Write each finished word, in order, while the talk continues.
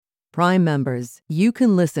Prime members, you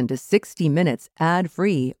can listen to 60 Minutes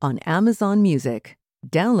ad-free on Amazon Music.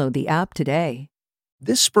 Download the app today.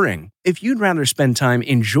 This spring, if you'd rather spend time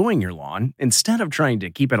enjoying your lawn instead of trying to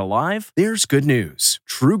keep it alive, there's good news.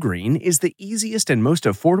 TruGreen is the easiest and most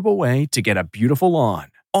affordable way to get a beautiful lawn.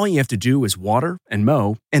 All you have to do is water and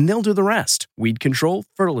mow, and they'll do the rest. Weed control,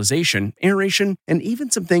 fertilization, aeration, and even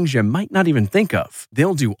some things you might not even think of.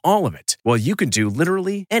 They'll do all of it, while you can do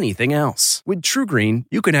literally anything else. With TruGreen,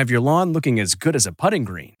 you can have your lawn looking as good as a putting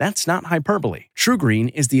green. That's not hyperbole.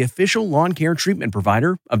 TruGreen is the official lawn care treatment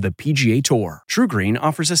provider of the PGA Tour. TruGreen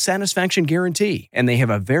offers a satisfaction guarantee, and they have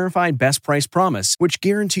a verified best price promise, which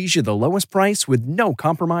guarantees you the lowest price with no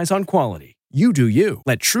compromise on quality. You do you.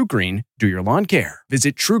 Let TruGreen do your lawn care.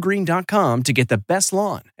 Visit TruGreen.com to get the best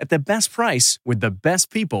lawn at the best price with the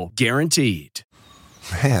best people guaranteed.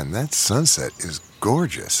 Man, that sunset is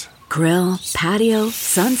gorgeous. Grill, patio,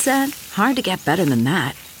 sunset. Hard to get better than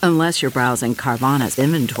that. Unless you're browsing Carvana's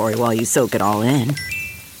inventory while you soak it all in.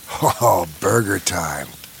 Oh, burger time.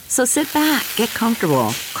 So sit back, get comfortable.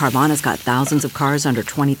 Carvana's got thousands of cars under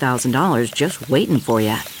 $20,000 just waiting for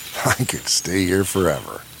you. I could stay here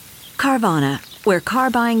forever. Carvana, where car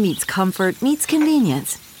buying meets comfort, meets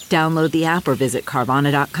convenience. Download the app or visit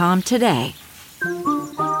Carvana.com today.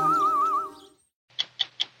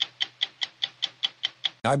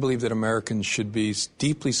 I believe that Americans should be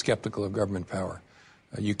deeply skeptical of government power.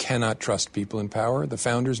 You cannot trust people in power. The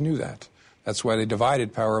founders knew that. That's why they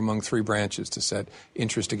divided power among three branches to set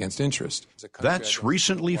interest against interest. That's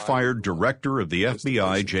recently fired director of the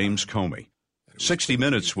FBI, James Comey. 60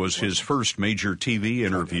 Minutes was his first major TV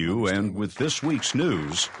interview, and with this week's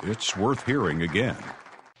news, it's worth hearing again.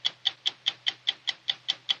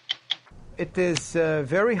 It is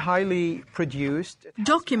very highly produced.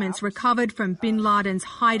 Documents recovered from bin Laden's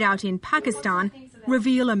hideout in Pakistan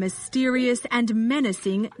reveal a mysterious and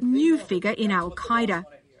menacing new figure in Al-Qaeda.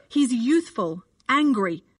 He's youthful,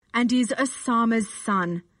 angry, and is Osama's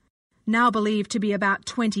son. Now believed to be about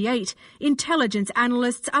 28, intelligence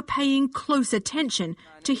analysts are paying close attention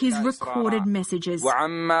to his recorded messages.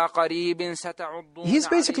 He's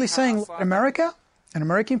basically saying, America and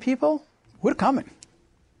American people, we're coming.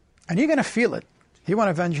 And you're going to feel it. He want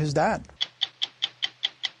to avenge his dad.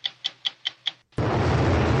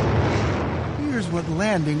 Here's what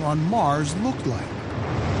landing on Mars looked like.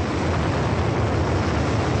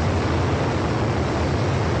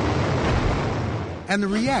 And the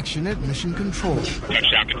reaction at Mission Control.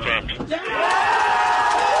 Touchdown confirmed.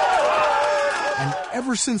 And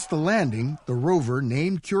ever since the landing, the rover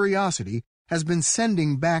named Curiosity has been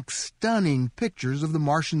sending back stunning pictures of the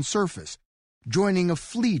Martian surface, joining a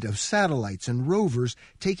fleet of satellites and rovers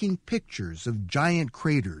taking pictures of giant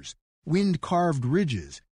craters, wind-carved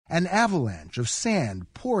ridges, an avalanche of sand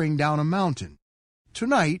pouring down a mountain.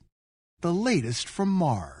 Tonight, the latest from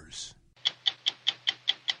Mars.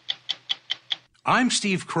 I'm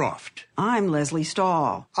Steve Croft. I'm Leslie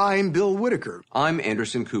Stahl. I'm Bill Whitaker. I'm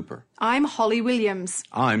Anderson Cooper. I'm Holly Williams.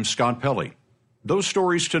 I'm Scott Pelley. Those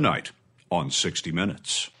stories tonight on 60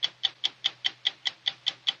 Minutes.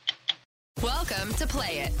 Welcome to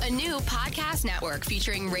Play It, a new podcast network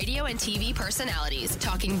featuring radio and TV personalities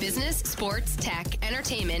talking business, sports, tech,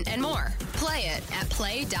 entertainment, and more. Play it at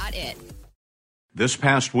play.it. This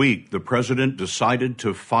past week, the president decided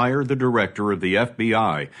to fire the director of the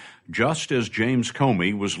FBI just as James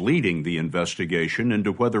Comey was leading the investigation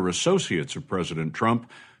into whether associates of President Trump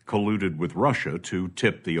colluded with Russia to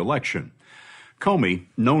tip the election. Comey,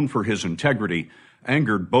 known for his integrity,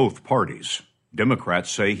 angered both parties. Democrats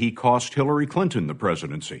say he cost Hillary Clinton the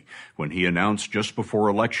presidency when he announced just before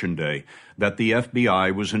Election Day that the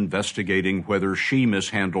FBI was investigating whether she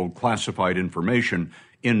mishandled classified information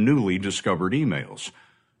in newly discovered emails.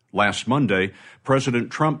 Last Monday,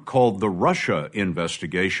 President Trump called the Russia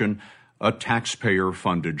investigation a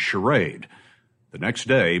taxpayer-funded charade. The next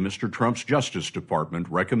day, Mr. Trump's Justice Department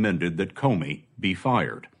recommended that Comey be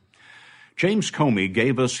fired. James Comey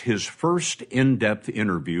gave us his first in-depth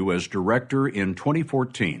interview as director in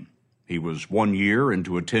 2014. He was 1 year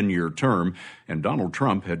into a 10-year term, and Donald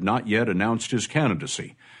Trump had not yet announced his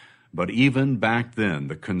candidacy. But even back then,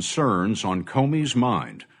 the concerns on Comey's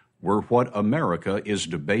mind were what America is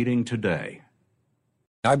debating today.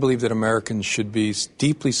 I believe that Americans should be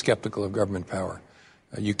deeply skeptical of government power.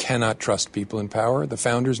 You cannot trust people in power. The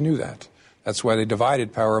founders knew that. That's why they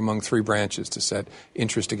divided power among three branches to set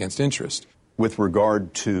interest against interest. With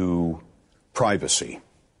regard to privacy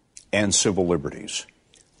and civil liberties,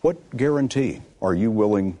 what guarantee are you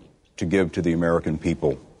willing to give to the American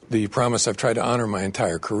people? The promise I've tried to honor my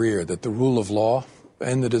entire career, that the rule of law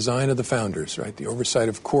and the design of the founders, right? The oversight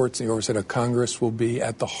of courts and the oversight of Congress will be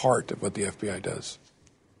at the heart of what the FBI does,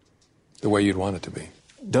 the way you'd want it to be.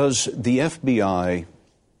 Does the FBI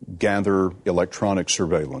gather electronic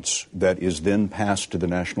surveillance that is then passed to the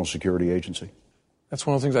National Security Agency? That's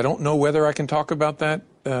one of the things. I don't know whether I can talk about that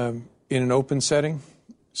in an open setting,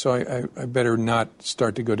 so I better not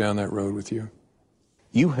start to go down that road with you.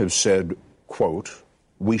 You have said, quote,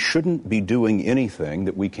 "We shouldn't be doing anything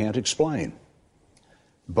that we can't explain."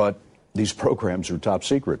 But these programs are top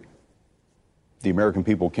secret. The American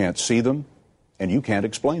people can't see them, and you can't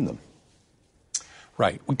explain them.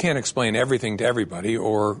 Right. We can't explain everything to everybody,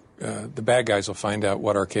 or the bad guys will find out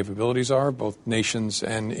what our capabilities are, both nations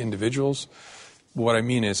and individuals. What I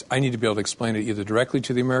mean is I need to be able to explain it either directly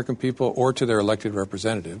to the American people or to their elected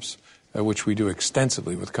representatives, which we do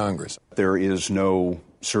extensively with Congress. There is no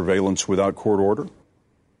surveillance without court order?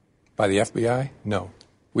 By the FBI? No.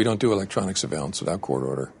 We don't do electronic surveillance without court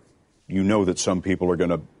order. You know that some people are going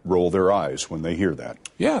to roll their eyes when they hear that.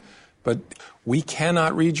 Yeah, but we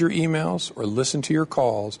cannot read your emails or listen to your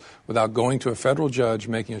calls without going to a federal judge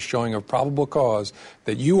making a showing of probable cause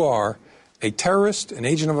that you are a terrorist, an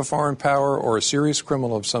agent of a foreign power, or a serious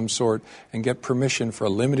criminal of some sort, and get permission for a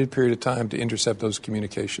limited period of time to intercept those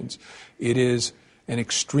communications. It is an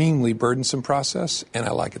extremely burdensome process, and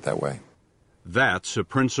I like it that way. That's a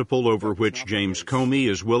principle over which James Comey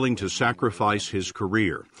is willing to sacrifice his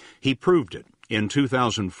career. He proved it in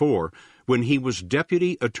 2004 when he was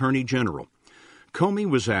Deputy Attorney General. Comey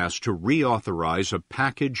was asked to reauthorize a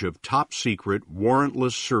package of top-secret,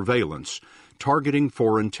 warrantless surveillance targeting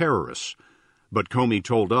foreign terrorists. But Comey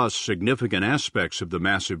told us significant aspects of the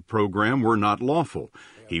massive program were not lawful.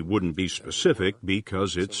 He wouldn't be specific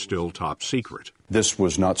because it's still top secret. This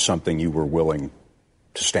was not something you were willing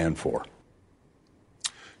to stand for.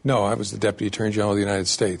 No, I was the Deputy Attorney General of the United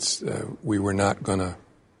States. We were not going to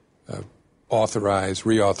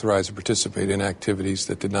reauthorize, or participate in activities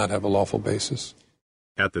that did not have a lawful basis.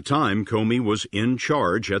 At the time, Comey was in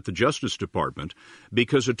charge at the Justice Department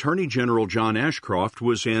because Attorney General John Ashcroft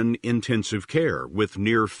was in intensive care with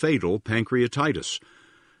near-fatal pancreatitis.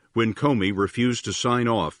 When Comey refused to sign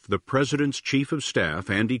off, the President's Chief of Staff,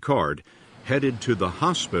 Andy Card, headed to the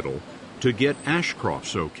hospital to get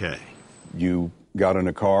Ashcroft's okay. You got in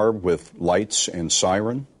a car with lights and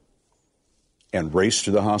siren and raced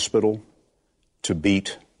to the hospital to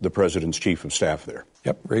beat the President's Chief of Staff there.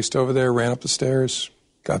 Yep, raced over there, ran up the stairs,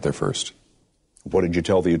 got there first. What did you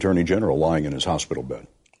tell the Attorney General lying in his hospital bed?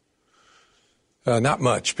 Not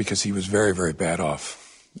much, because he was very, very bad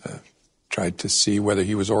off. Tried to see whether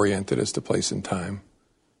he was oriented as to place and time,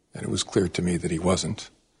 and it was clear to me that he wasn't.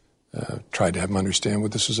 Tried to have him understand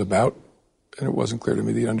what this was about, and it wasn't clear to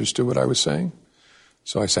me that he understood what I was saying.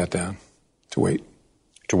 So I sat down to wait.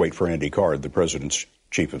 To wait for Andy Card, the President's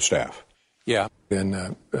Chief of Staff. Yeah,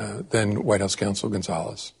 and then White House Counsel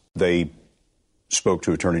Gonzalez. They spoke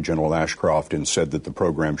to Attorney General Ashcroft and said that the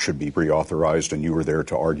program should be reauthorized, and you were there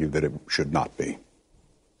to argue that it should not be.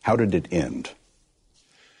 How did it end?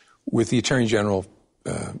 With the Attorney General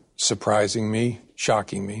surprising me,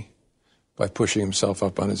 shocking me, by pushing himself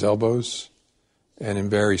up on his elbows, and in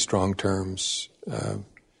very strong terms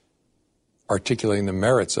articulating the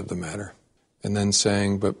merits of the matter, and then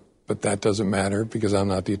saying, but that doesn't matter because I'm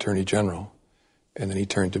not the Attorney General. And then he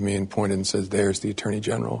turned to me and pointed and says, there's the Attorney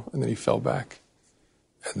General. And then he fell back.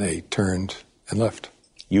 And they turned and left.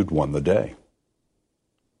 You'd won the day.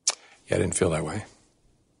 Yeah, I didn't feel that way.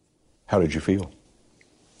 How did you feel?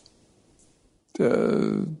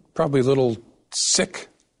 Probably a little sick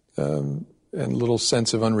and a little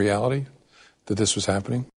sense of unreality that this was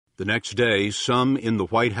happening. The next day, some in the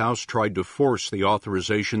White House tried to force the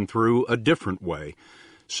authorization through a different way.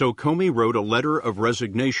 So Comey wrote a letter of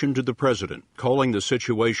resignation to the president, calling the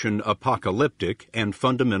situation apocalyptic and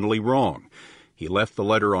fundamentally wrong. He left the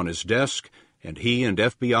letter on his desk, and he and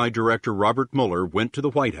FBI Director Robert Mueller went to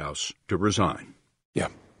the White House to resign. Yeah.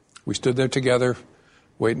 We stood there together,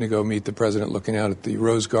 waiting to go meet the president, looking out at the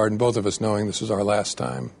Rose Garden, both of us knowing this was our last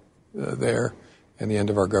time there and the end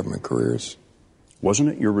of our government careers. Wasn't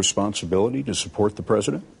it your responsibility to support the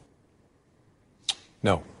president?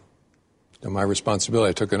 No. My responsibility,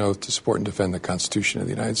 I took an oath to support and defend the Constitution of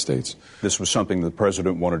the United States. This was something the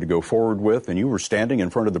president wanted to go forward with, and you were standing in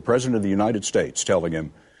front of the president of the United States telling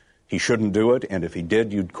him he shouldn't do it, and if he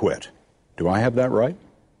did, you'd quit. Do I have that right?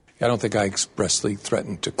 I don't think I expressly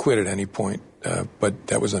threatened to quit at any point, but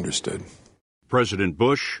that was understood. President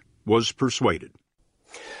Bush was persuaded.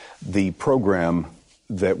 The program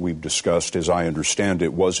that we've discussed, as I understand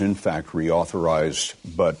it, was in fact reauthorized,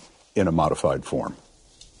 but in a modified form.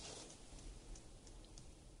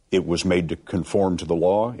 it was made to conform to the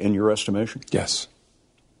law, in your estimation? Yes.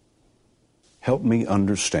 Help me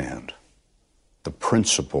understand the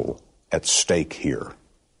principle at stake here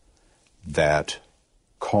that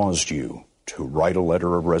caused you to write a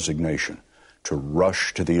letter of resignation, to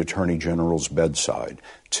rush to the Attorney General's bedside,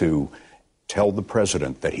 to tell the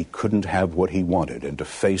President that he couldn't have what he wanted, and to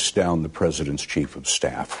face down the President's Chief of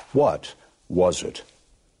Staff. What was it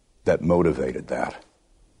that motivated that?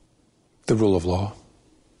 The rule of law.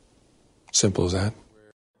 Simple as that.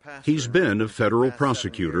 He's been a federal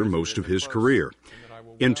prosecutor most of his career.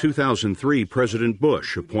 In 2003, President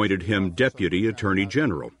Bush appointed him Deputy Attorney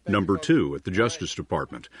General, number 2 at the Justice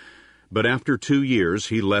Department. But after 2 years,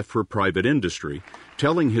 he left for private industry,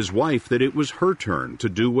 telling his wife that it was her turn to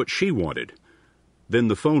do what she wanted. Then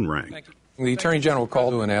the phone rang. The Attorney General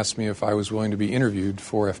called and asked me if I was willing to be interviewed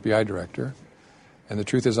for FBI Director. And the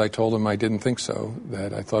truth is, I told him I didn't think so,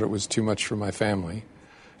 that I thought it was too much for my family,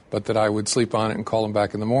 but that I would sleep on it and call him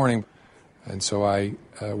back in the morning. And so I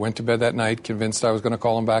went to bed that night, convinced I was going to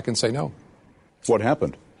call him back and say no. What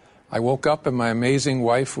happened? I woke up and my amazing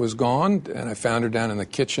wife was gone, and I found her down in the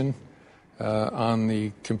kitchen on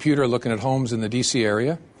the computer looking at homes in the D.C.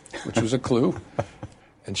 area, which was a clue.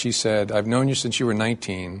 And she said, I've known you since you were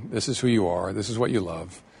 19. This is who you are. This is what you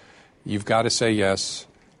love. You've got to say yes.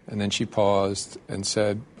 And then she paused and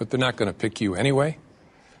said, but they're not going to pick you anyway.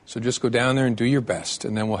 So just go down there and do your best,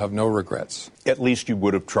 and then we'll have no regrets. At least you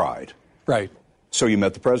would have tried. Right. So you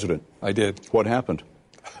met the President. I did. What happened?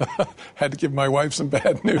 Had to give my wife some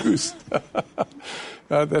bad news.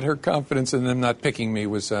 That her confidence in them not picking me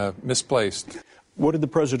was misplaced. What did the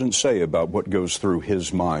President say about what goes through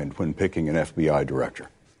his mind when picking an FBI director?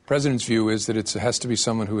 The President's view is that it has to be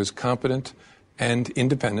someone who is competent and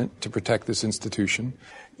independent to protect this institution.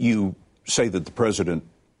 You say that the President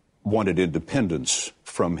wanted independence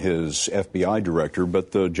from his FBI director,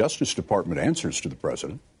 but the Justice Department answers to the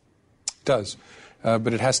President. It does,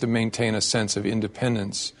 but it has to maintain a sense of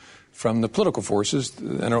independence from the political forces.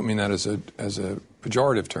 I don't mean that as a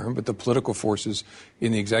pejorative term, but the political forces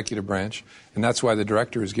in the executive branch. And that's why the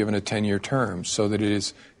director is given a 10-year term, so that it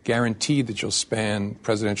is guaranteed that you'll span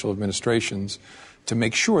presidential administrations to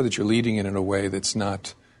make sure that you're leading it in a way that's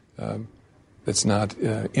not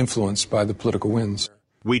influenced by the political winds.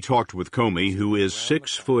 We talked with Comey, who is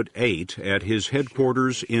 6'8" at his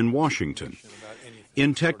headquarters in Washington.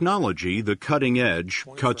 In technology, the cutting edge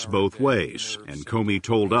cuts both ways, and Comey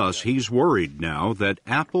told us he's worried now that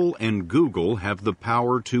Apple and Google have the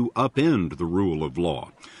power to upend the rule of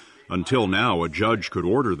law. Until now, a judge could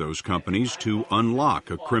order those companies to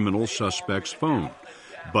unlock a criminal suspect's phone.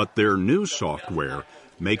 But their new software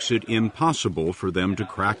makes it impossible for them to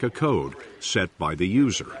crack a code set by the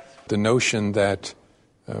user. The notion that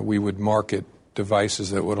we would market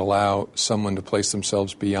devices that would allow someone to place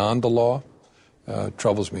themselves beyond the law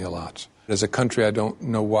troubles me a lot. As a country, I don't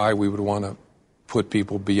know why we would want to put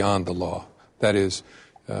people beyond the law. That is,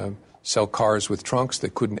 sell cars with trunks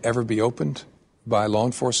that couldn't ever be opened by law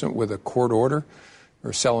enforcement with a court order,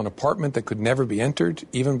 or sell an apartment that could never be entered,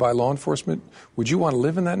 even by law enforcement. Would you want to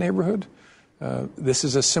live in that neighborhood? This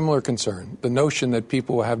is a similar concern. The notion that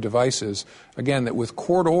people will have devices, again, that with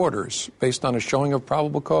court orders, based on a showing of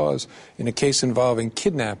probable cause, in a case involving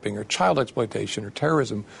kidnapping or child exploitation or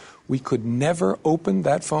terrorism, we could never open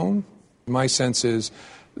that phone. My sense is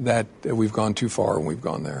that we've gone too far and we've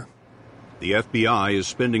gone there. The FBI is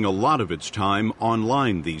spending a lot of its time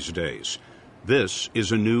online these days. This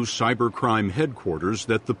is a new cybercrime headquarters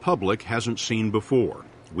that the public hasn't seen before.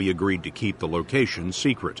 We agreed to keep the location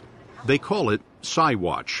secret. They call it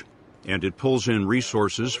CyWatch, and it pulls in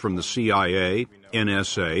resources from the CIA,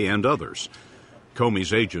 NSA, and others.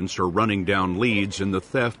 Comey's agents are running down leads in the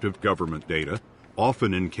theft of government data.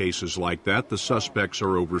 Often in cases like that, the suspects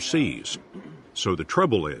are overseas. So the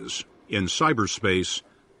trouble is, in cyberspace,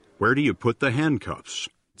 where do you put the handcuffs?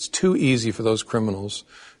 It's too easy for those criminals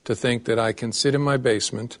to think that I can sit in my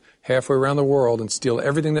basement halfway around the world and steal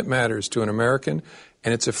everything that matters to an American,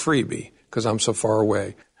 and it's a freebie because I'm so far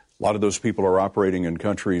away. A lot of those people are operating in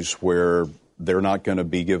countries where they're not going to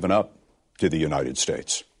be given up to the United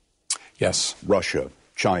States. Yes. Russia,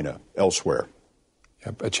 China, elsewhere.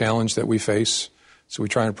 Yep, a challenge that we face. So we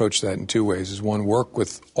try and approach that in two ways. Is one, work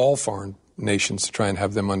with all foreign nations to try and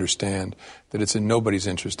have them understand that it's in nobody's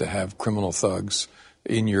interest to have criminal thugs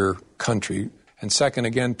in your country. And second,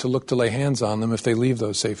 again, to look to lay hands on them if they leave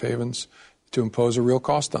those safe havens, to impose a real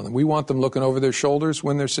cost on them. We want them looking over their shoulders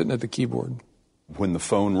when they're sitting at the keyboard. When the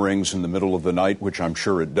phone rings in the middle of the night, which I'm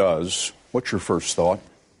sure it does, what's your first thought?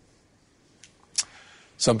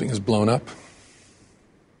 Something has blown up.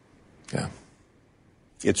 Yeah.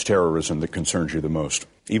 It's terrorism that concerns you the most.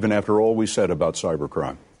 even after all we said about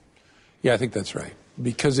cybercrime? Yeah, I think that's right.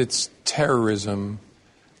 Because it's terrorism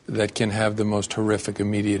that can have the most horrific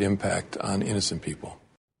immediate impact on innocent people.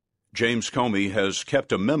 James Comey has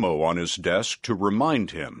kept a memo on his desk to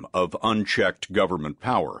remind him of unchecked government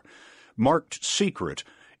power. Marked secret,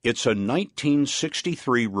 it's a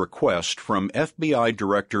 1963 request from FBI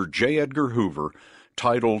Director J. Edgar Hoover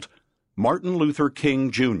titled Martin Luther King,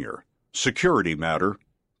 Jr., Security Matter,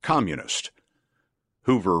 Communist.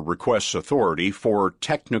 Hoover requests authority for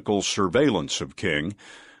technical surveillance of King.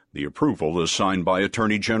 The approval is signed by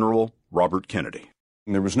Attorney General Robert Kennedy.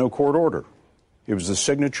 There was no court order. It was the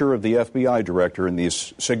signature of the FBI director and the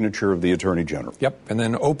signature of the Attorney General. Yep, and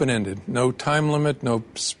then open-ended. No time limit, no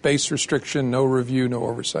space restriction, no review, no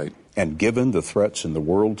oversight. And given the threats in the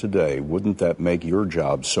world today, wouldn't that make your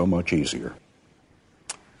job so much easier?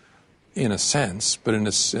 In a sense, but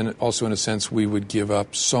also in a sense we would give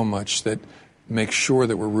up so much that makes sure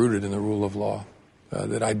that we're rooted in the rule of law,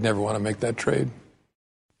 that I'd never want to make that trade.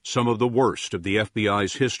 Some of the worst of the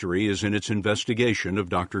FBI's history is in its investigation of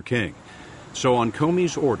Dr. King. So on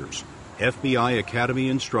Comey's orders, FBI Academy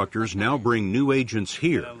instructors now bring new agents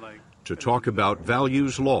here to talk about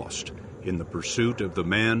values lost in the pursuit of the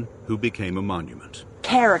man who became a monument.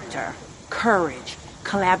 Character, courage,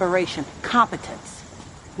 collaboration, competence.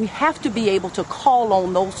 We have to be able to call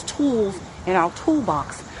on those tools in our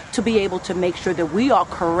toolbox to be able to make sure that we are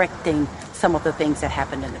correcting some of the things that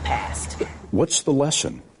happened in the past. What's the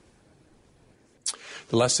lesson?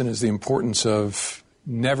 The lesson is the importance of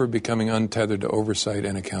never becoming untethered to oversight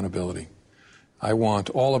and accountability. I want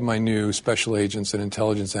all of my new special agents and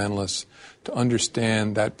intelligence analysts to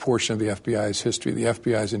understand that portion of the FBI's history, the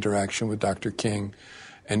FBI's interaction with Dr. King,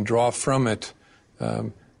 and draw from it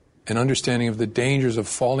an understanding of the dangers of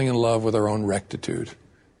falling in love with our own rectitude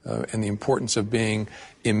and the importance of being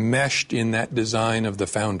enmeshed in that design of the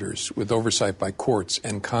founders with oversight by courts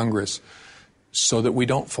and Congress so that we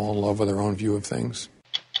don't fall in love with our own view of things.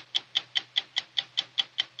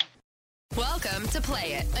 Welcome to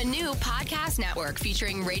Play It, a new podcast network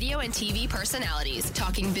featuring radio and TV personalities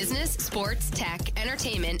talking business, sports, tech,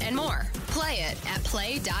 entertainment, and more. Play it at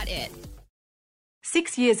play.it.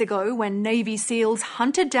 6 years ago, when Navy SEALs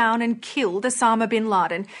hunted down and killed Osama bin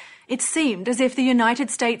Laden, it seemed as if the United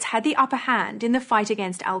States had the upper hand in the fight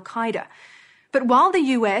against al-Qaeda. But while the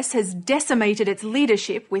US has decimated its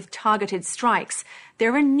leadership with targeted strikes,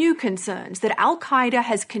 there are new concerns that al-Qaeda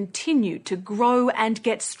has continued to grow and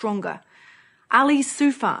get stronger. Ali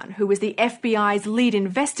Soufan, who was the FBI's lead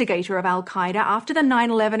investigator of al-Qaeda after the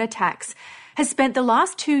 9/11 attacks, has spent the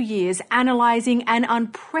last 2 years analysing an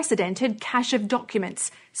unprecedented cache of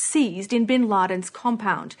documents seized in bin Laden's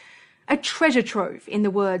compound. A treasure trove, in the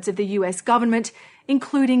words of the US government,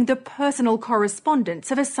 including the personal correspondence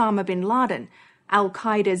of Osama bin Laden,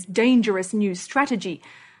 al-Qaeda's dangerous new strategy,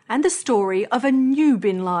 and the story of a new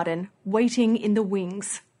bin Laden waiting in the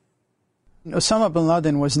wings. Osama bin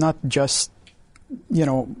Laden was not just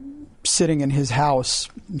sitting in his house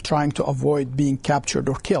trying to avoid being captured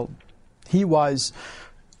or killed. He was,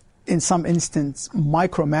 in some instance,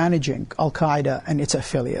 micromanaging al-Qaeda and its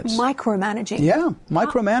affiliates. Micromanaging? Yeah,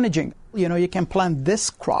 micromanaging. You can plant this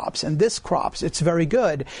crops and this crops. It's very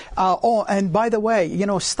good. And by the way,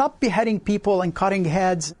 stop beheading people and cutting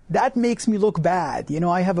heads. That makes me look bad.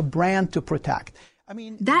 I have a brand to protect.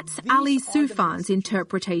 That's Ali Soufan's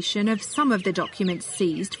interpretation of some of the documents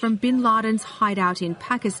seized from bin Laden's hideout in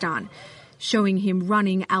Pakistan, showing him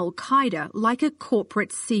running al-Qaeda like a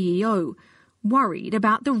corporate CEO, worried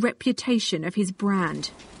about the reputation of his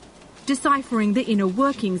brand. Deciphering the inner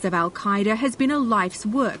workings of al-Qaeda has been a life's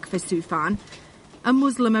work for Soufan. A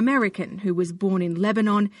Muslim American who was born in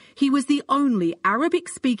Lebanon, he was the only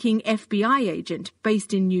Arabic-speaking FBI agent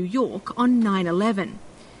based in New York on 9/11.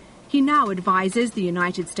 He now advises the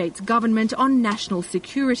United States government on national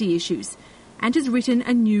security issues and has written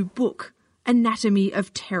a new book, Anatomy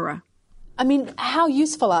of Terror. How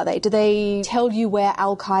useful are they? Do they tell you where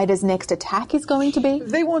al-Qaeda's next attack is going to be?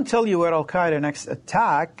 They won't tell you where al-Qaeda's next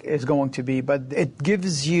attack is going to be, but it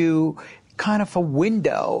gives you kind of a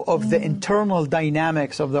window of the internal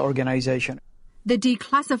dynamics of the organization. The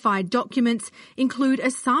declassified documents include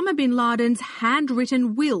Osama bin Laden's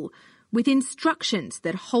handwritten will, with instructions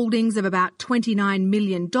that holdings of about $29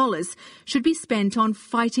 million should be spent on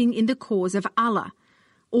fighting in the cause of Allah,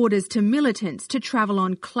 orders to militants to travel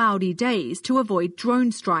on cloudy days to avoid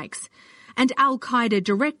drone strikes, and al-Qaeda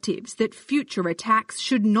directives that future attacks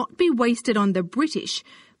should not be wasted on the British,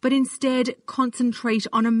 but instead concentrate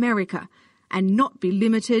on America and not be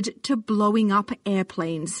limited to blowing up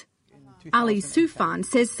airplanes. Ali Soufan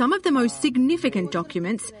says some of the most significant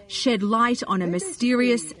documents shed light on a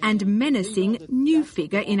mysterious and menacing new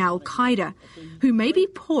figure in Al-Qaeda, who may be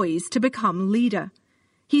poised to become leader.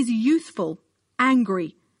 He's youthful,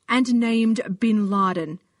 angry, and named Bin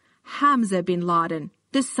Laden, Hamza Bin Laden,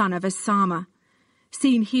 the son of Osama.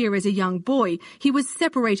 Seen here as a young boy, he was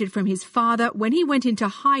separated from his father when he went into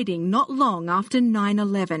hiding not long after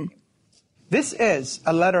 9/11. This is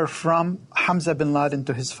a letter from Hamza bin Laden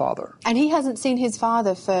to his father. And he hasn't seen his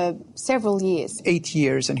father for several years. 8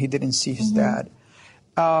 years, and he didn't see his dad.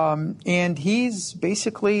 And he's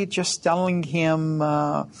basically just telling him,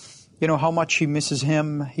 how much he misses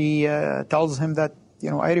him. He tells him that,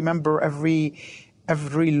 I remember every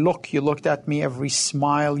look you looked at me, every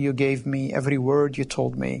smile you gave me, every word you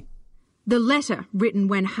told me. The letter, written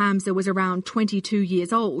when Hamza was around 22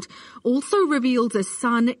 years old, also reveals a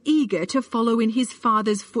son eager to follow in his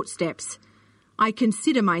father's footsteps. I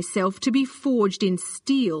consider myself to be forged in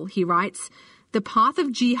steel, he writes. The path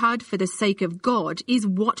of jihad for the sake of God is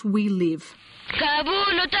what we live.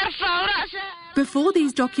 Before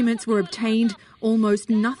these documents were obtained,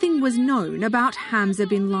 almost nothing was known about Hamza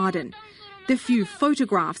bin Laden. The few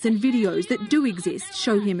photographs and videos that do exist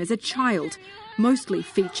show him as a child, mostly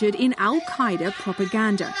featured in Al-Qaeda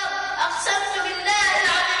propaganda.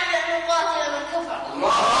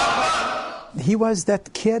 He was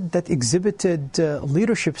that kid that exhibited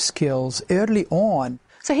leadership skills early on.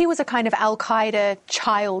 So he was a kind of Al-Qaeda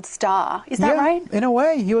child star, is that right? In a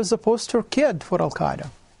way, he was a poster kid for Al-Qaeda.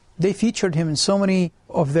 They featured him in so many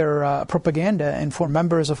of their propaganda, and for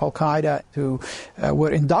members of Al-Qaeda who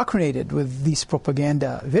were indoctrinated with these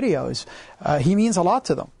propaganda videos, he means a lot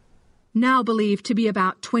to them. Now believed to be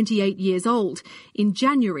about 28 years old, in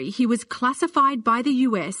January he was classified by the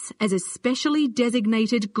US as a specially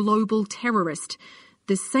designated global terrorist,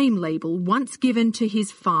 the same label once given to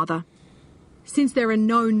his father. Since there are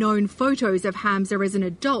no known photos of Hamza as an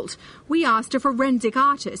adult, we asked a forensic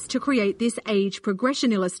artist to create this age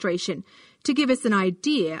progression illustration to give us an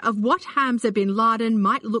idea of what Hamza bin Laden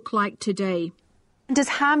might look like today. Does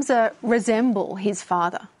Hamza resemble his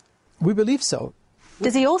father? We believe so.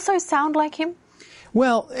 Does he also sound like him?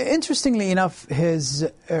 Well, interestingly enough, his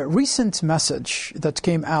recent message that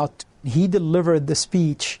came out, he delivered the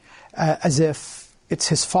speech as if it's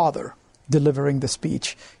his father delivering the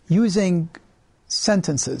speech, using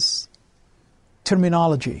sentences,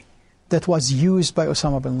 terminology that was used by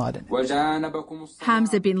Osama bin Laden.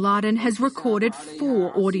 Hamza bin Laden has recorded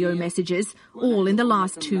 4 audio messages, all in the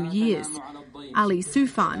last 2 years. Ali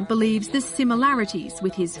Soufan believes the similarities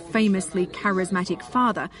with his famously charismatic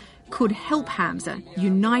father could help Hamza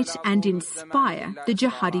unite and inspire the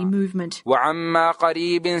jihadi movement.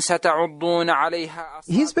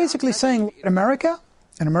 He's basically saying, America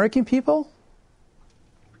and American people,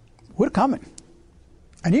 we're coming.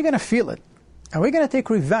 And you're going to feel it. And we're going to take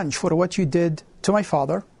revenge for what you did to my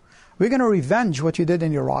father. We're going to revenge what you did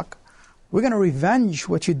in Iraq. We're going to revenge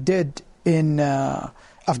what you did in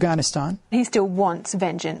Afghanistan. He still wants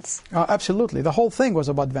vengeance. Absolutely. The whole thing was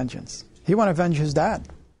about vengeance. He wanted to avenge his dad.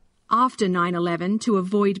 After 9/11, to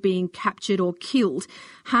avoid being captured or killed,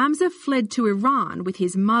 Hamza fled to Iran with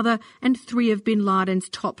his mother and 3 of bin Laden's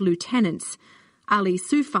top lieutenants. Ali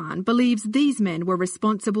Soufan believes these men were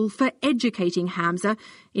responsible for educating Hamza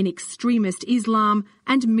in extremist Islam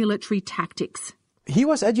and military tactics. He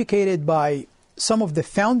was educated by some of the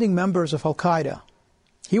founding members of Al-Qaeda.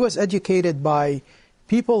 He was educated by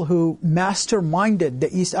people who masterminded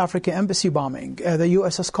the East Africa Embassy bombing, the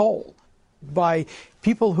USS Cole, by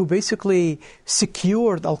people who basically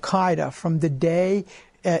secured Al-Qaeda from the day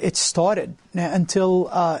it started until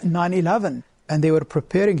 9/11, and they were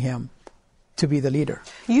preparing him to be the leader.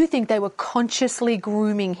 You think they were consciously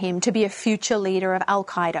grooming him to be a future leader of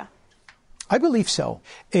Al-Qaeda? I believe so.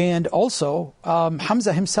 And also,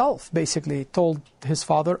 Hamza himself basically told his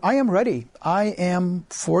father, I am ready. I am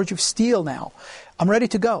forged of steel now. I'm ready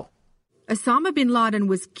to go. Osama bin Laden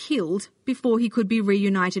was killed before he could be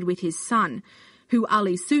reunited with his son, who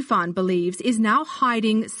Ali Soufan believes is now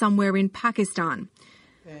hiding somewhere in Pakistan.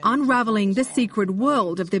 Unravelling the secret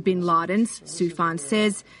world of the bin Ladens, Soufan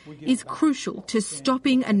says, is crucial to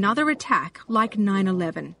stopping another attack like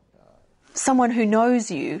 9/11. Someone who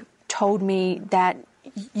knows you told me that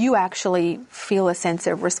you actually feel a sense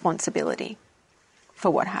of responsibility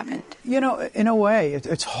for what happened. You know, in a way,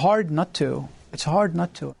 it's hard not to. It's hard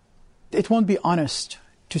not to. It won't be honest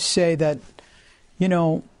to say that, you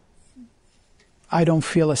know, I don't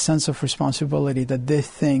feel a sense of responsibility that this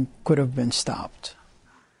thing could have been stopped.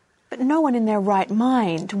 But no one in their right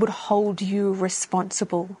mind would hold you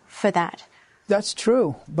responsible for that. That's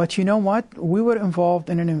true. But you know what? We were involved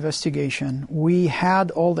in an investigation. We had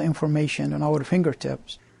all the information on our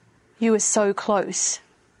fingertips. You were so close.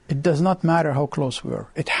 It does not matter how close we were.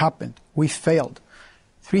 It happened. We failed.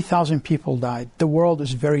 3,000 people died. The world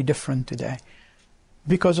is very different today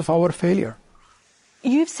because of our failure.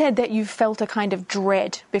 You've said that you felt a kind of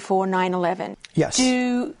dread before 9/11. Yes.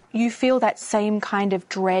 Do you feel that same kind of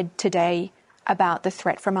dread today about the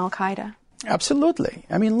threat from Al-Qaeda? Absolutely.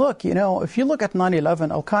 I mean, look, if you look at 9/11,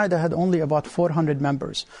 Al-Qaeda had only about 400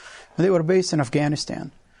 members. They were based in Afghanistan.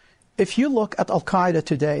 If you look at Al-Qaeda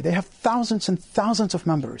today, they have thousands and thousands of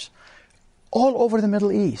members all over the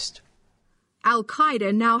Middle East. Al-Qaeda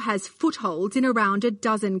now has footholds in around a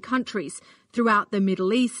dozen countries throughout the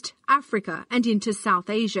Middle East, Africa and into South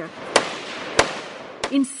Asia.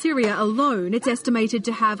 In Syria alone, it's estimated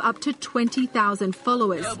to have up to 20,000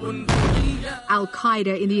 followers.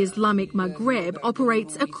 Al-Qaeda in the Islamic Maghreb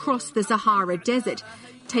operates across the Sahara Desert,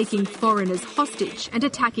 taking foreigners hostage and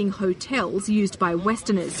attacking hotels used by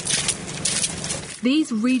Westerners.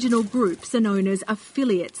 These regional groups are known as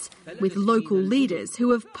affiliates, with local leaders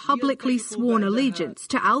who have publicly sworn allegiance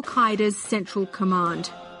to Al-Qaeda's central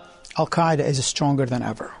command. Al-Qaeda is stronger than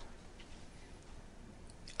ever.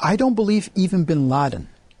 I don't believe even bin Laden,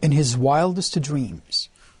 in his wildest dreams,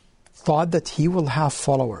 thought that he will have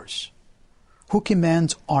followers who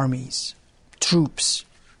command armies, troops,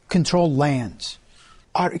 control lands,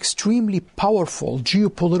 are extremely powerful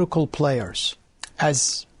geopolitical players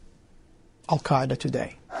as Al-Qaeda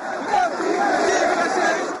today.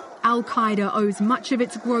 Al-Qaeda owes much of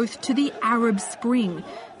its growth to the Arab Spring,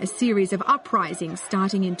 a series of uprisings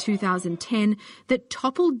starting in 2010 that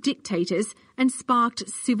toppled dictators and sparked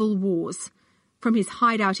civil wars. From his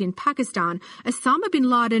hideout in Pakistan, Osama bin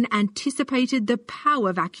Laden anticipated the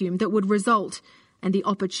power vacuum that would result and the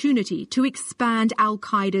opportunity to expand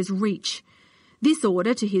Al-Qaeda's reach. This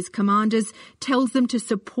order to his commanders tells them to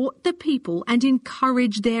support the people and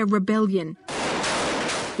encourage their rebellion.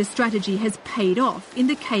 The strategy has paid off in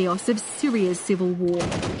the chaos of Syria's civil war,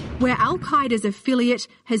 where Al-Qaeda's affiliate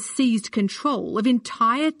has seized control of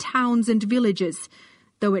entire towns and villages,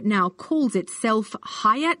 though it now calls itself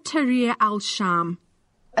Hayat Tahrir al-Sham.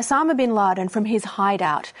 Osama bin Laden, from his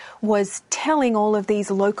hideout, was telling all of these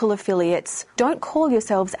local affiliates, don't call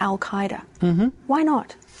yourselves Al-Qaeda. Mm-hmm. Why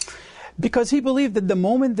not? Because he believed that the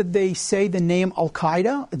moment that they say the name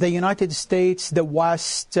Al-Qaeda, the United States, the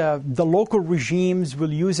West, the local regimes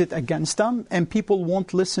will use it against them, and people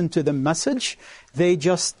won't listen to the message. They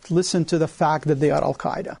just listen to the fact that they are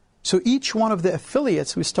Al-Qaeda. So each one of the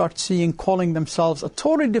affiliates we start seeing calling themselves a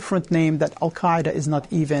totally different name that Al-Qaeda is not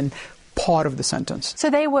even part of the sentence.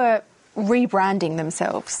 So they were rebranding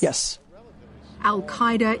themselves? Yes.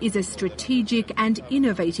 Al-Qaeda is a strategic and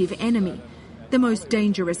innovative enemy, the most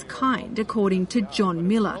dangerous kind, according to John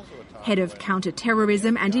Miller, head of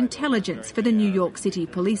counter-terrorism and intelligence for the New York City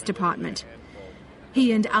Police Department.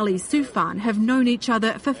 He and Ali Soufan have known each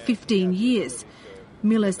other for 15 years.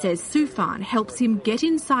 Miller says Soufan helps him get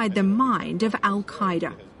inside the mind of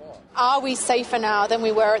Al-Qaeda. Are we safer now than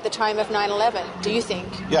we were at the time of 9/11, do you think?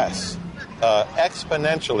 Yes,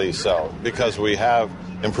 exponentially so, because we have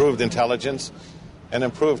improved intelligence and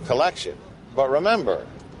improved collection. But remember,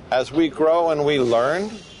 as we grow and we learn,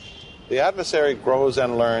 the adversary grows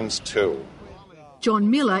and learns too. John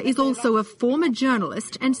Miller is also a former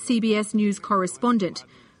journalist and CBS News correspondent,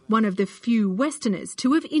 one of the few Westerners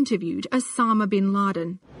to have interviewed Osama bin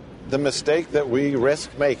Laden. The mistake that we risk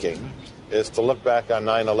making is to look back on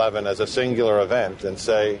 9/11 as a singular event and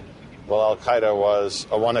say, well, Al-Qaeda was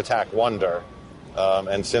a one-attack wonder,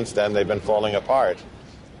 and since then they've been falling apart.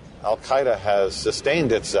 Al-Qaeda has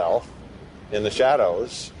sustained itself in the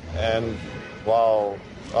shadows, and while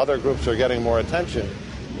other groups are getting more attention,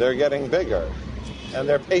 they're getting bigger, and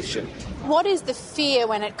they're patient. What is the fear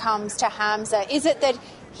when it comes to Hamza? Is it that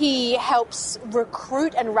he helps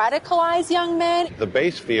recruit and radicalize young men? The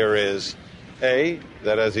base fear is, A,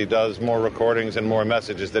 that as he does more recordings and more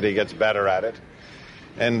messages that he gets better at it,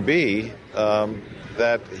 and B,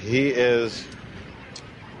 that he is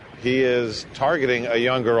targeting a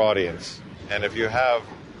younger audience. And if you have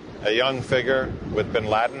a young figure with bin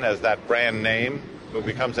Laden as that brand name who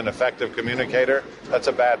becomes an effective communicator, that's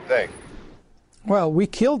a bad thing. Well, we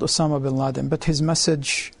killed Osama bin Laden, but his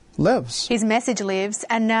message lives. His message lives,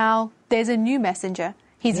 and now there's a new messenger,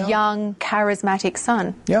 his young, charismatic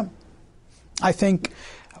son. Yeah. I think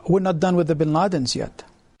we're not done with the bin Ladens yet.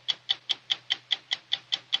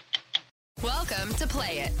 Welcome to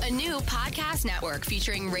Play It, a new podcast network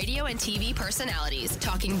featuring radio and TV personalities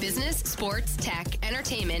talking business, sports, tech,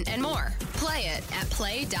 entertainment, and more. Play it at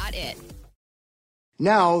play.it.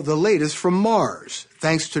 Now, the latest from Mars,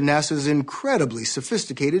 thanks to NASA's incredibly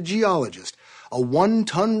sophisticated geologist, a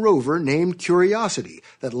 1-ton rover named Curiosity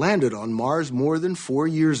that landed on Mars more than 4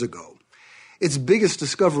 years ago. Its biggest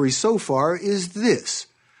discovery so far is this.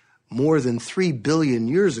 More than 3 billion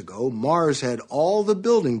years ago, Mars had all the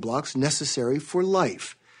building blocks necessary for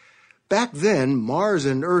life. Back then, Mars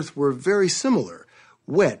and Earth were very similar,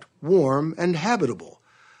 wet, warm, and habitable.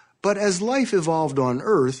 But as life evolved on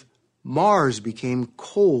Earth, Mars became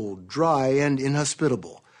cold, dry, and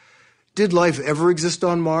inhospitable. Did life ever exist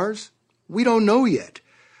on Mars? We don't know yet.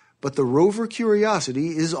 But the rover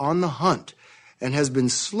Curiosity is on the hunt and has been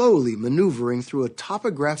slowly maneuvering through a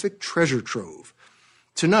topographic treasure trove.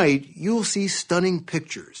 Tonight, you'll see stunning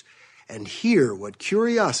pictures and hear what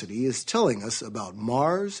Curiosity is telling us about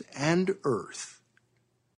Mars and Earth.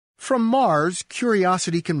 From Mars,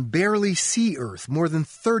 Curiosity can barely see Earth more than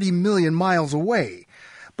 30 million miles away.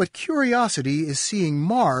 But Curiosity is seeing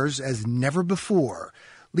Mars as never before,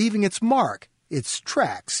 leaving its mark, its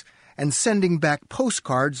tracks, and sending back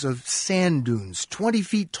postcards of sand dunes 20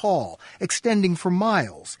 feet tall, extending for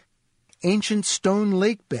miles, ancient stone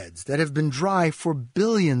lake beds that have been dry for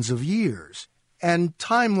billions of years, and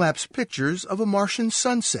time-lapse pictures of a Martian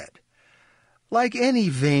sunset. Like any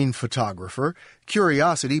vain photographer,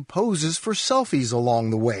 Curiosity poses for selfies along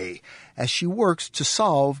the way as she works to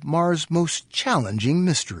solve Mars' most challenging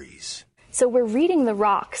mysteries. So we're reading the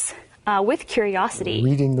rocks with Curiosity.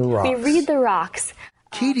 Reading the rocks. We read the rocks.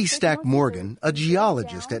 Katie Stack Morgan, a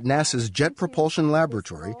geologist at NASA's Jet Propulsion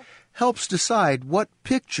Laboratory, helps decide what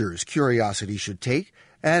pictures Curiosity should take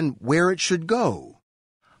and where it should go.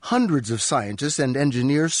 Hundreds of scientists and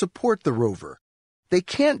engineers support the rover. They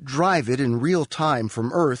can't drive it in real time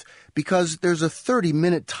from Earth because there's a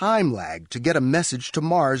 30-minute time lag to get a message to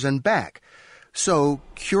Mars and back. So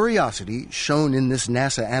Curiosity, shown in this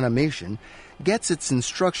NASA animation, gets its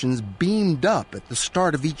instructions beamed up at the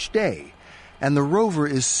start of each day. And the rover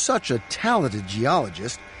is such a talented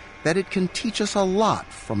geologist that it can teach us a lot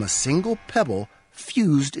from a single pebble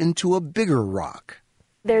fused into a bigger rock.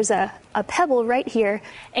 There's a pebble right here,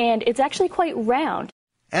 and it's actually quite round.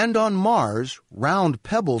 And on Mars, round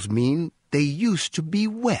pebbles mean they used to be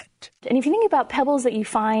wet. And if you think about pebbles that you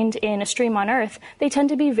find in a stream on Earth, they tend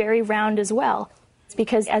to be very round as well. It's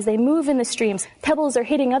because as they move in the streams, pebbles are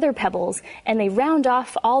hitting other pebbles, and they round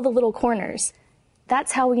off all the little corners.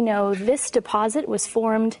 That's how we know this deposit was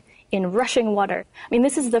formed in rushing water. I mean,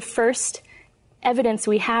 this is the first evidence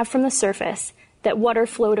we have from the surface that water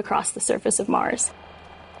flowed across the surface of Mars.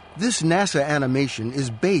 This NASA animation is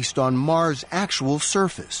based on Mars' actual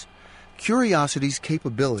surface. Curiosity's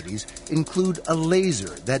capabilities include a laser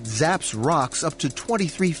that zaps rocks up to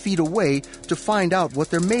 23 feet away to find out what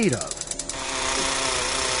they're made of.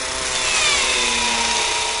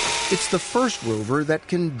 It's the first rover that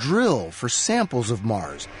can drill for samples of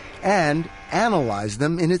Mars and analyze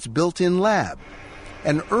them in its built-in lab.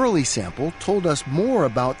 An early sample told us more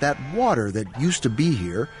about that water that used to be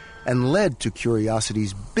here and led to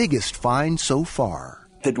Curiosity's biggest find so far.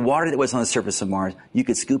 The water that was on the surface of Mars, you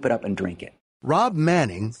could scoop it up and drink it. Rob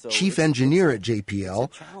Manning, chief engineer at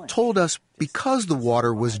JPL, told us because the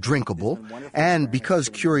water was drinkable and because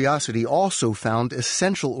Curiosity also found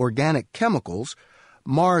essential organic chemicals,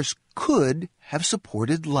 Mars could have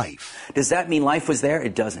supported life. Does that mean life was there?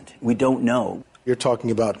 It doesn't. We don't know. You're talking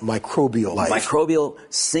about microbial life. Microbial,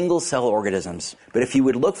 single-cell organisms. But if you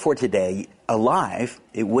would look for today alive,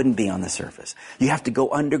 it wouldn't be on the surface. You have to go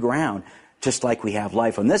underground, just like we have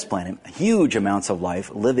life on this planet, huge amounts of life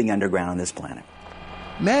living underground on this planet.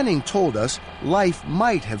 Manning told us life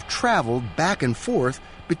might have traveled back and forth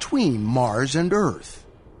between Mars and Earth.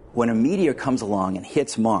 When a meteor comes along and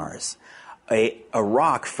hits Mars, a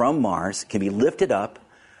rock from Mars can be lifted up,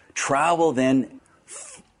 travel then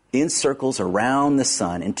in circles around the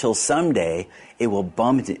sun until someday it will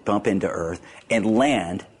bump into Earth and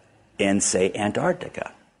land in, say,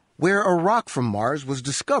 Antarctica. Where a rock from Mars was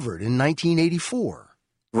discovered in 1984.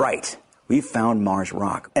 Right. We found Mars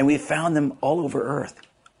rock, and we found them all over Earth.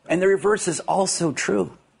 And the reverse is also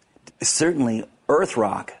true. Certainly, Earth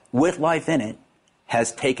rock with life in it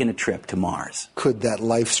has taken a trip to Mars. Could that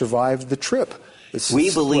life survive the trip? We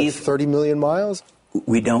believe 30 million miles?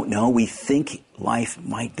 We don't know. We think life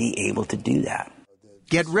might be able to do that.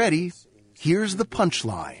 Get ready. Here's the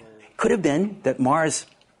punchline. Could have been that Mars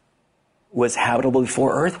was habitable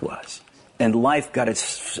before Earth was, and life got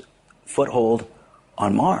its foothold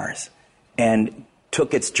on Mars and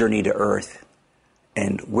took its journey to Earth,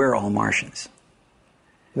 and we're all Martians.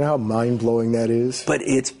 You know how mind-blowing that is? But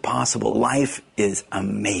it's possible. Life is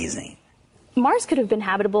amazing. Mars could have been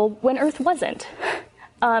habitable when Earth wasn't.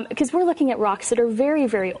 Because we're looking at rocks that are very,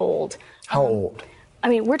 very old. How old? I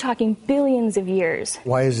mean, we're talking billions of years.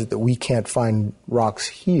 Why is it that we can't find rocks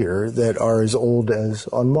here that are as old as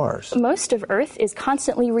on Mars? Most of Earth is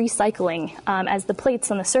constantly recycling as the plates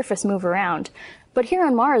on the surface move around. But here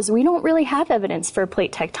on Mars, we don't really have evidence for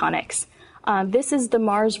plate tectonics. This is the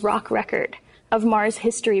Mars rock record of Mars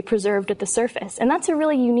history preserved at the surface. And that's a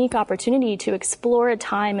really unique opportunity to explore a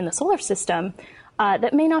time in the solar system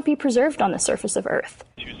that may not be preserved on the surface of Earth.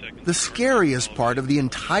 The scariest part of the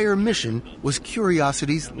entire mission was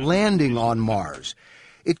Curiosity's landing on Mars.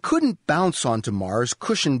 It couldn't bounce onto Mars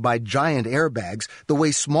cushioned by giant airbags the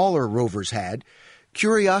way smaller rovers had.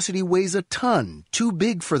 Curiosity weighs a ton, too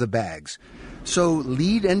big for the bags. So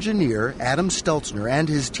lead engineer Adam Stelzner and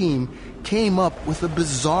his team came up with a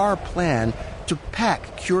bizarre plan to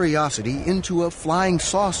pack Curiosity into a flying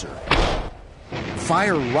saucer,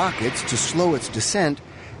 fire rockets to slow its descent,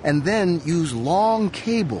 and then use long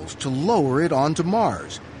cables to lower it onto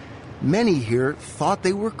Mars. Many here thought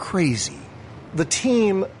they were crazy. The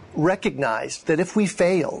team recognized that if we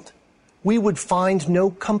failed, we would find no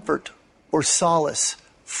comfort or solace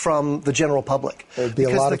from the general public. There'd be a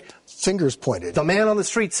lot of fingers pointed. The man on the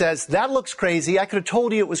street says, that looks crazy. I could have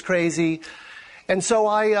told you it was crazy. And so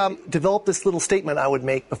I developed this little statement I would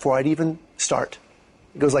make before I'd even start.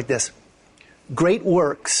 It goes like this. Great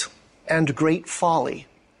works and great folly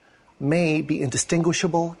may be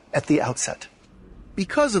indistinguishable at the outset.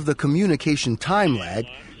 Because of the communication time lag,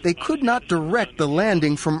 they could not direct the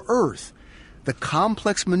landing from Earth. The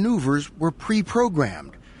complex maneuvers were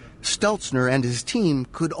pre-programmed. Stelzner and his team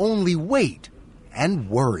could only wait and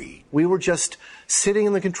worry. We were just sitting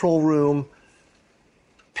in the control room,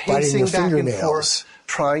 pacing back and forth,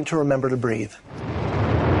 trying to remember to breathe.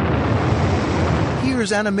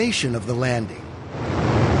 Here's animation of the landing.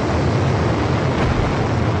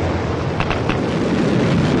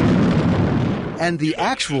 And the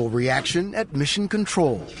actual reaction at mission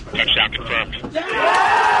control. Touchdown confirmed.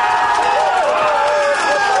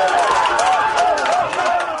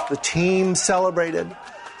 The team celebrated.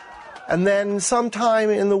 And then sometime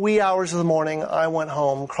in the wee hours of the morning, I went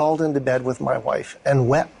home, crawled into bed with my wife, and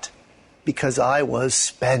wept because I was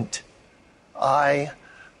spent. I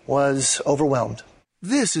was overwhelmed.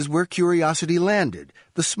 This is where Curiosity landed,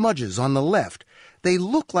 the smudges on the left. They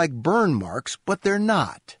look like burn marks, but they're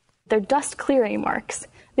not. They're dust clearing marks.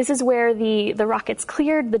 This is where the rockets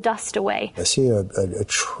cleared the dust away. I see a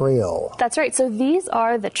trail. That's right. So these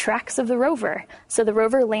are the tracks of the rover. So the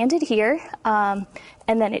rover landed here, and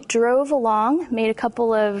then it drove along, made a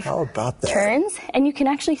couple of turns, and you can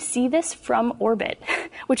actually see this from orbit,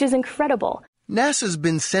 which is incredible. NASA's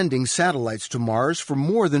been sending satellites to Mars for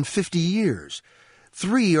more than 50 years.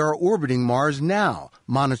 3 are orbiting Mars now,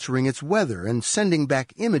 monitoring its weather and sending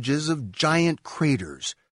back images of giant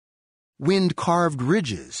craters, wind-carved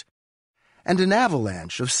ridges, and an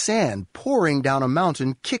avalanche of sand pouring down a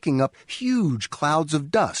mountain, kicking up huge clouds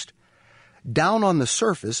of dust. Down on the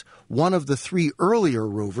surface, one of the 3 earlier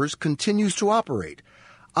rovers continues to operate.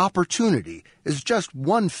 Opportunity is just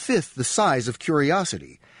 1/5 the size of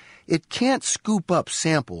Curiosity. It can't scoop up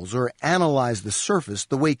samples or analyze the surface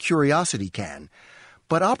the way Curiosity can.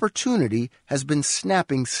 But Opportunity has been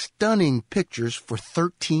snapping stunning pictures for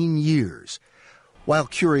 13 years. While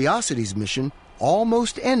Curiosity's mission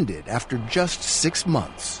almost ended after just 6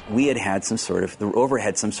 months. The rover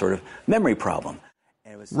had some sort of memory problem.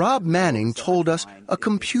 Rob Manning told us a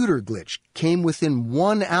computer glitch came within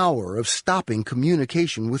 1 hour of stopping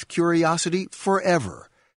communication with Curiosity forever.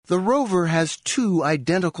 The rover has 2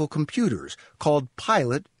 identical computers called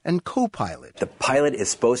Pilot and Copilot. The pilot is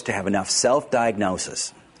supposed to have enough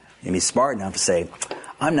self-diagnosis and be smart enough to say,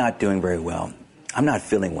 I'm not doing very well. I'm not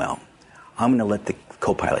feeling well. I'm going to let the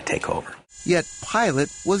co-pilot take over. Yet Pilot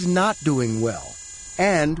was not doing well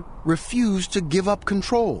and refused to give up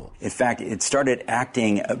control. In fact, it started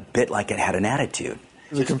acting a bit like it had an attitude.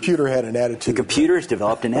 The computer had an attitude. The computer's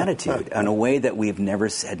developed an attitude in a way that we've never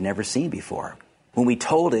seen before. When we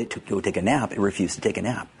told it to go take a nap, it refused to take a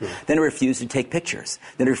nap. Yeah. Then it refused to take pictures.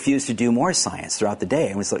 Then it refused to do more science throughout the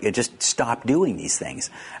day. It just stopped doing these things.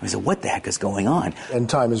 I said, what the heck is going on? And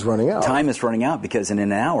time is running out. Time is running out because in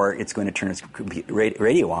an hour, it's going to turn its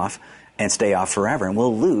radio off and stay off forever. And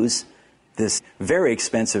we'll lose this very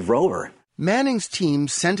expensive rover. Manning's team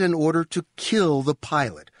sent an order to kill the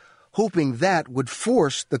pilot, hoping that would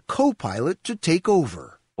force the co-pilot to take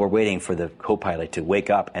over. We're waiting for the co-pilot to wake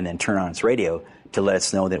up and then turn on its radio to let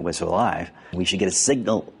us know that it was alive. We should get a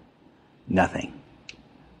signal. Nothing.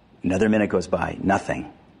 Another minute goes by.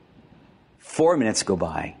 Nothing. 4 minutes go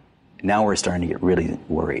by. Now we're starting to get really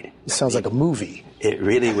worried. It sounds like a movie. It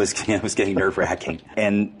really was, it was getting nerve-wracking.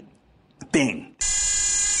 And bing,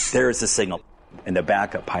 there's the signal. And the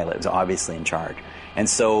backup pilot was obviously in charge. And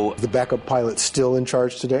so... The backup pilot's still in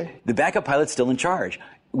charge today? The backup pilot's still in charge.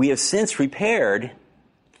 We have since repaired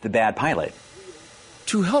the bad pilot.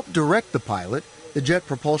 To help direct the pilot, the Jet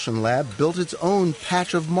Propulsion Lab built its own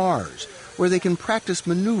patch of Mars, where they can practice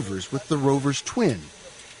maneuvers with the rover's twin.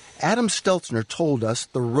 Adam Stelzner told us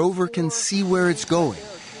the rover can see where it's going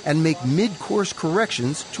and make mid-course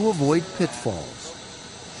corrections to avoid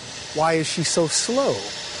pitfalls. Why is she so slow?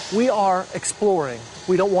 We are exploring.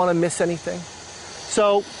 We don't want to miss anything.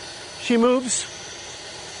 So she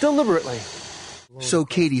moves deliberately. So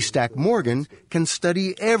Katie Stack Morgan can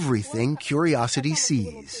study everything Curiosity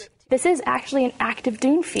sees. This is actually an active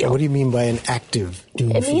dune field. What do you mean by an active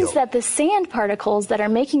dune field? It means that the sand particles that are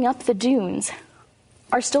making up the dunes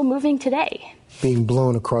are still moving today. Being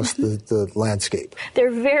blown across the landscape.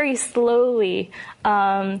 They're very slowly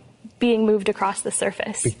being moved across the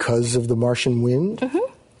surface. Because of the Martian wind?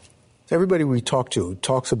 Mm-hmm. Everybody we talk to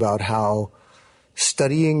talks about how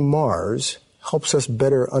studying Mars helps us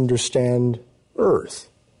better understand Earth.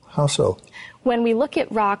 How so? When we look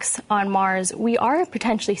at rocks on Mars, we are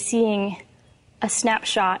potentially seeing a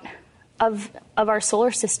snapshot of our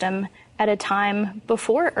solar system at a time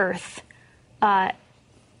before Earth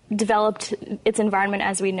developed its environment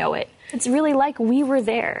as we know it. It's really like we were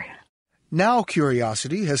there. Now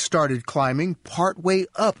Curiosity has started climbing partway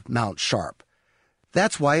up Mount Sharp.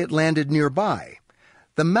 That's why it landed nearby.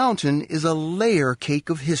 The mountain is a layer cake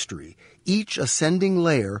of history, each ascending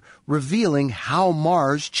layer revealing how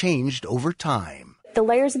Mars changed over time. The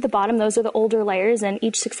layers at the bottom, those are the older layers, and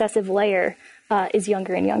each successive layer is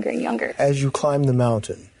younger and younger and younger. As you climb the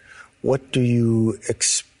mountain, what do you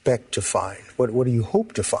expect to find? What do you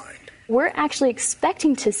hope to find? We're actually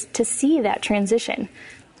expecting to see that transition.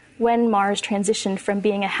 When Mars transitioned from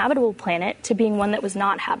being a habitable planet to being one that was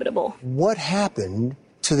not habitable. What happened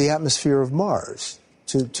to the atmosphere of Mars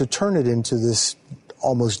to turn it into this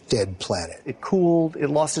almost dead planet? It cooled, it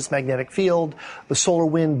lost its magnetic field, the solar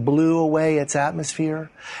wind blew away its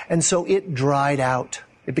atmosphere, and so it dried out.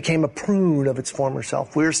 It became a prune of its former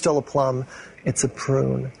self. We're still a plum, it's a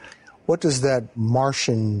prune. What does that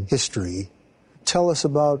Martian history tell us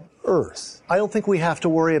about Earth? I don't think we have to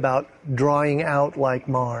worry about drying out like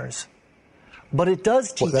Mars. But it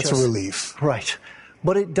does teach us... That's a relief. Right.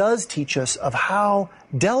 But it does teach us of how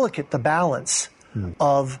delicate the balance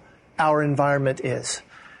of our environment is.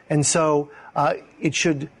 And so it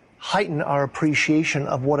should heighten our appreciation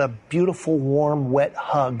of what a beautiful, warm, wet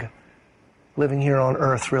hug living here on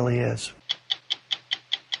Earth really is.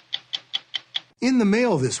 In the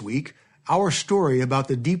mail this week, our story about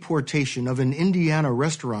the deportation of an Indiana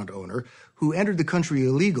restaurant owner who entered the country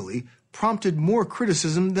illegally prompted more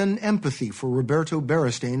criticism than empathy for Roberto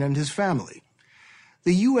Beristain and his family.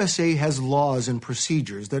 The USA has laws and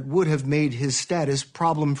procedures that would have made his status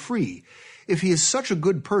problem-free. If he is such a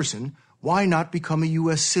good person, why not become a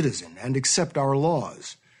U.S. citizen and accept our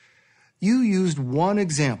laws? You used one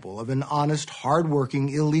example of an honest, hard-working,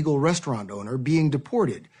 illegal restaurant owner being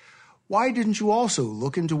deported. Why didn't you also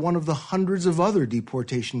look into one of the hundreds of other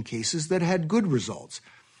deportation cases that had good results?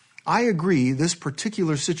 I agree this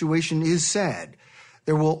particular situation is sad.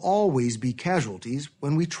 There will always be casualties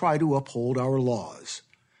when we try to uphold our laws.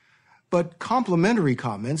 But complimentary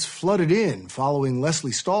comments flooded in following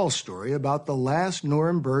Leslie Stahl's story about the last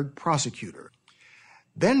Nuremberg prosecutor.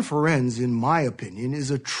 Ben Ferencz, in my opinion,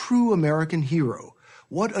 is a true American hero.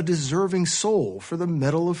 What a deserving soul for the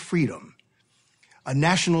Medal of Freedom. A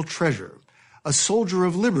national treasure, a soldier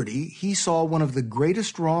of liberty, he saw one of the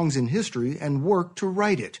greatest wrongs in history and worked to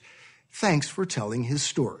right it. Thanks for telling his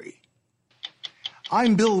story.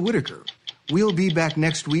 I'm Bill Whitaker. We'll be back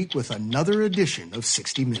next week with another edition of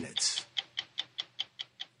 60 Minutes.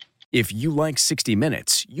 If you like 60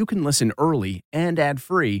 Minutes, you can listen early and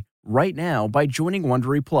ad-free right now by joining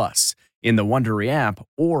Wondery Plus in the Wondery app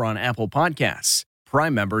or on Apple Podcasts.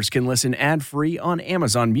 Prime members can listen ad-free on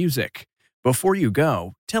Amazon Music. Before you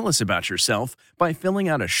go, tell us about yourself by filling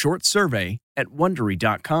out a short survey at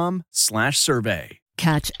Wondery.com/survey.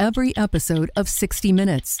 Catch every episode of 60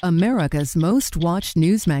 Minutes, America's most watched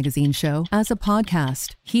news magazine show, as a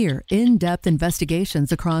podcast. Hear in-depth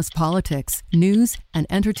investigations across politics, news, and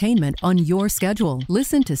entertainment on your schedule.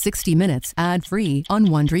 Listen to 60 Minutes ad-free on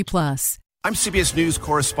Wondery Plus. I'm CBS News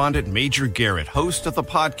correspondent Major Garrett, host of the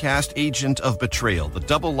podcast Agent of Betrayal, The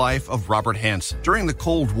Double Life of Robert Hanssen. During the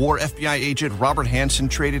Cold War, FBI agent Robert Hanssen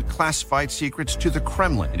traded classified secrets to the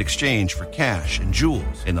Kremlin in exchange for cash and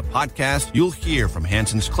jewels. In the podcast, you'll hear from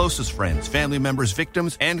Hanssen's closest friends, family members,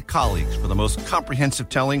 victims, and colleagues for the most comprehensive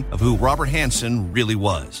telling of who Robert Hanssen really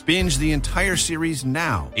was. Binge the entire series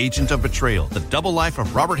now. Agent of Betrayal, The Double Life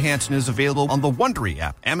of Robert Hanssen is available on the Wondery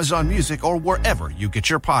app, Amazon Music, or wherever you get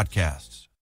your podcasts.